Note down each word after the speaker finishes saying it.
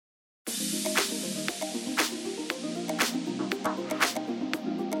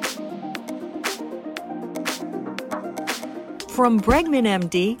From Bregman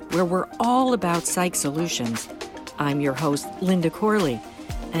MD, where we're all about psych solutions, I'm your host, Linda Corley,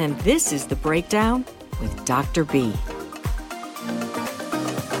 and this is The Breakdown with Dr. B.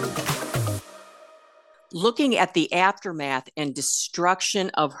 Looking at the aftermath and destruction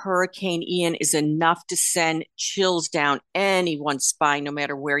of Hurricane Ian is enough to send chills down anyone's spine, no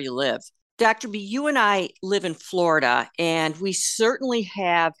matter where you live. Dr. B, you and I live in Florida, and we certainly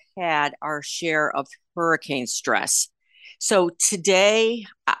have had our share of hurricane stress. So today,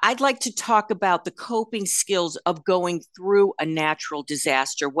 I'd like to talk about the coping skills of going through a natural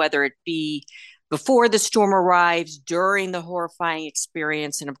disaster, whether it be before the storm arrives, during the horrifying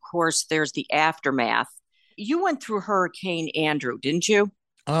experience, and of course, there's the aftermath. You went through Hurricane Andrew, didn't you?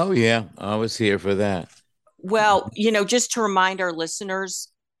 Oh, yeah. I was here for that. Well, just to remind our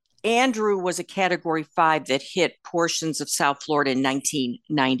listeners, Andrew was a Category 5 that hit portions of South Florida in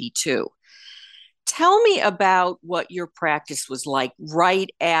 1992. Tell me about what your practice was like right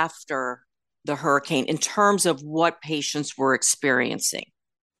after the hurricane in terms of what patients were experiencing.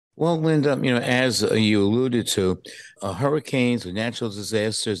 Well, Linda, as you alluded to, hurricanes or natural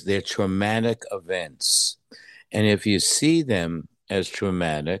disasters, they're traumatic events. And if you see them as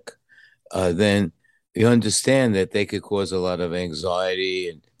traumatic, then you understand that they could cause a lot of anxiety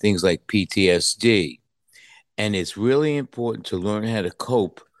and things like PTSD. And it's really important to learn how to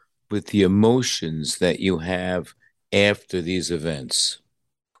cope with the emotions that you have after these events.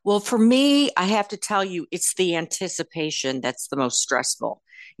 Well, for me, I have to tell you, it's the anticipation that's the most stressful.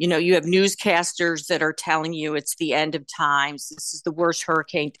 You have newscasters that are telling you it's the end of times. This is the worst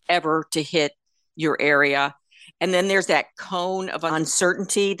hurricane ever to hit your area. And then there's that cone of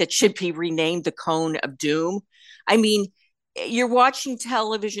uncertainty that should be renamed the cone of doom. I mean, you're watching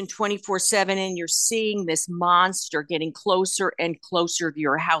television 24/7 and you're seeing this monster getting closer and closer to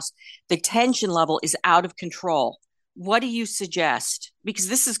your house. The tension level is out of control. What do you suggest? Because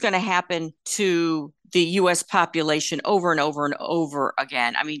this is going to happen to the U.S. population over and over and over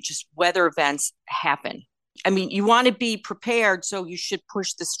again. I mean, just weather events happen. I mean, you want to be prepared, so you should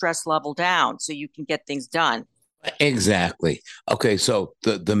push the stress level down so you can get things done. Exactly. Okay, so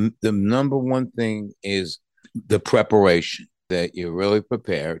the number one thing is the preparation, that you're really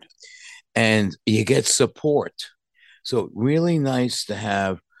prepared and you get support. So really nice to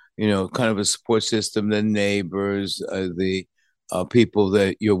have, kind of a support system, the neighbors, the people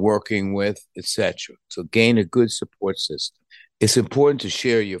that you're working with, etc. So gain a good support system. It's important to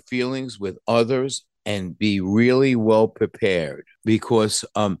share your feelings with others and be really well prepared because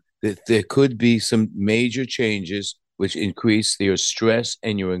there could be some major changes which increase your stress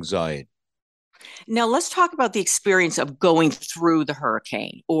and your anxiety. Now, let's talk about the experience of going through the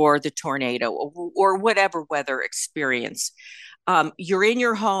hurricane or the tornado or whatever weather experience. You're in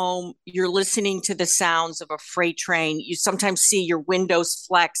your home, you're listening to the sounds of a freight train. You sometimes see your windows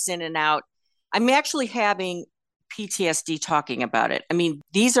flex in and out. I'm actually having PTSD talking about it. I mean,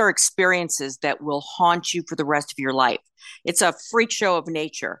 these are experiences that will haunt you for the rest of your life. It's a freak show of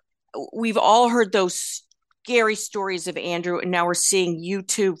nature. We've all heard those scary stories of Andrew, and now we're seeing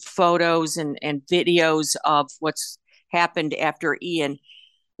YouTube photos and videos of what's happened after Ian.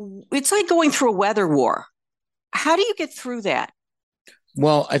 It's like going through a weather war. How do you get through that?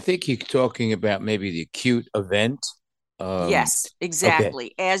 Well, I think you're talking about maybe the acute event. Yes, Okay.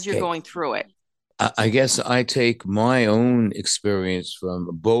 exactly. As you're Okay. going through it. I guess I take my own experience from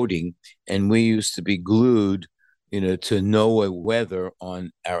boating, and we used to be glued, to NOAA weather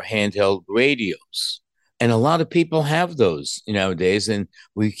on our handheld radios. And a lot of people have those nowadays, and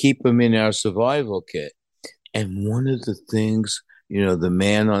we keep them in our survival kit. And one of the things, the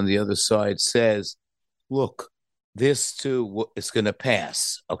man on the other side says, look, this too is going to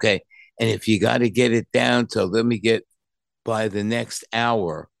pass. Okay. And if you got to get it down to let me get by the next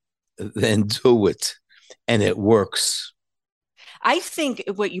hour, then do it. And it works. I think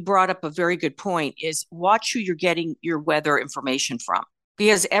what you brought up a very good point is watch who you're getting your weather information from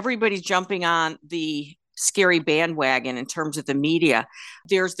because everybody's jumping on the scary bandwagon in terms of the media.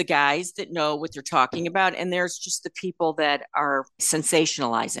 There's the guys that know what they're talking about, and there's just the people that are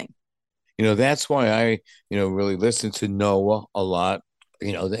sensationalizing. That's why I, really listen to Noah a lot.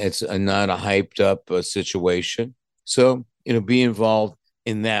 It's not a hyped up situation. So, be involved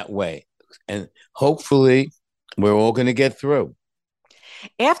in that way. And hopefully we're all going to get through.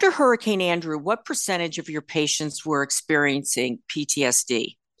 After Hurricane Andrew, what percentage of your patients were experiencing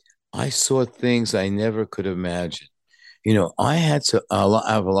PTSD? I saw things I never could imagine. I had to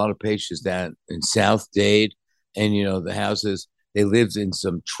I have a lot of patients down in South Dade, and the houses they lived in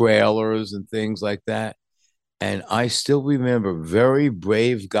some trailers and things like that. And I still remember very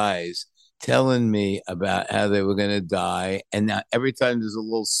brave guys telling me about how they were going to die. And now every time there's a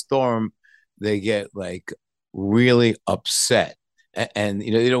little storm, they get like really upset. And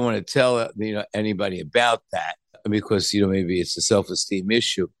they don't want to tell anybody about that because maybe it's a self-esteem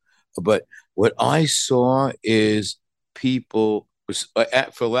issue. But what I saw is people,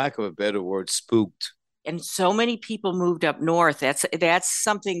 for lack of a better word, spooked. And so many people moved up north. That's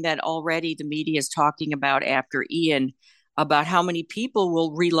something that already the media is talking about after Ian, about how many people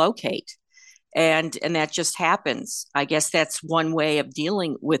will relocate. And that just happens. I guess that's one way of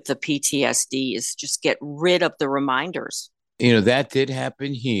dealing with the PTSD, is just get rid of the reminders. That did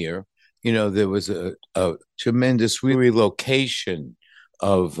happen here. There was a tremendous relocation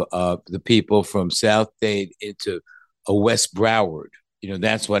of the people from South Dade into West Broward.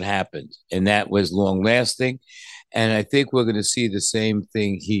 That's what happened. And that was long lasting. And I think we're going to see the same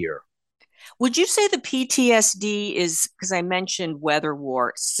thing here. Would you say the PTSD is, because I mentioned weather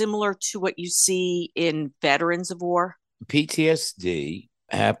war, similar to what you see in veterans of war? PTSD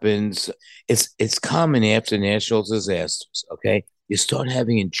happens, it's common after natural disasters, okay? You start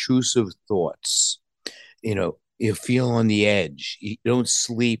having intrusive thoughts. You feel on the edge. You don't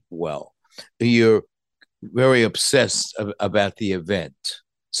sleep well. You're very obsessed about the event.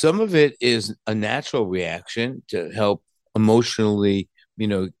 Some of it is a natural reaction to help emotionally,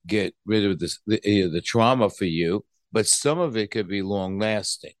 get rid of the trauma for you, but some of it could be long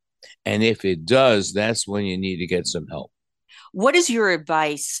lasting. And if it does, that's when you need to get some help. What is your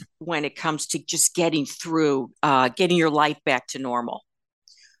advice when it comes to just getting through, getting your life back to normal?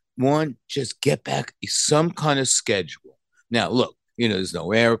 One, just get back some kind of schedule. Now, look, there's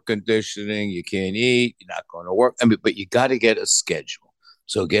no air conditioning, you can't eat, you're not going to work. But you got to get a schedule.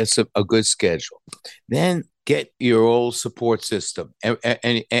 So get a good schedule. Then get your old support system.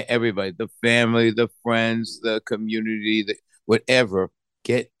 Everybody, the family, the friends, the community, whatever,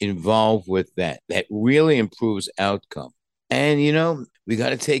 get involved with that. That really improves outcome. And, we got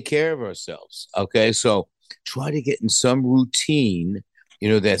to take care of ourselves. Okay. So try to get in some routine,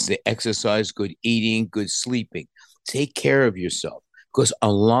 that's the exercise, good eating, good sleeping. Take care of yourself, because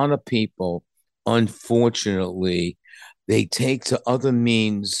a lot of people, unfortunately, they take to other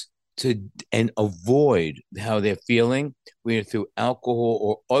means and avoid how they're feeling, whether through alcohol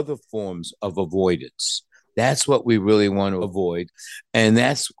or other forms of avoidance. That's what we really want to avoid. And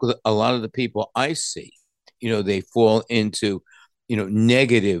that's a lot of the people I see, they fall into,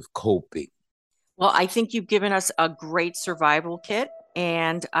 negative coping. Well, I think you've given us a great survival kit.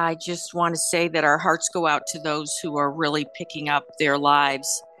 And I just want to say that our hearts go out to those who are really picking up their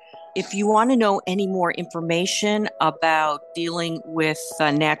lives. If you want to know any more information about dealing with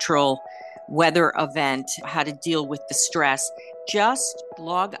a natural weather event, how to deal with the stress, just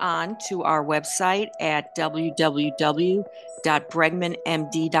log on to our website at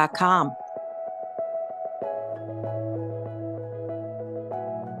www.bregmanmd.com.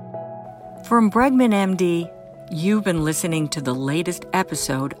 From Bregman MD, you've been listening to the latest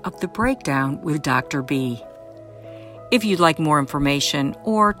episode of The Breakdown with Dr. B. If you'd like more information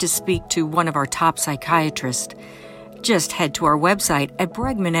or to speak to one of our top psychiatrists, just head to our website at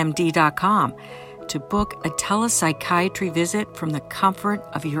bregmanmd.com to book a telepsychiatry visit from the comfort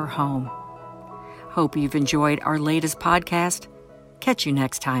of your home. Hope you've enjoyed our latest podcast. Catch you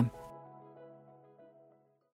next time.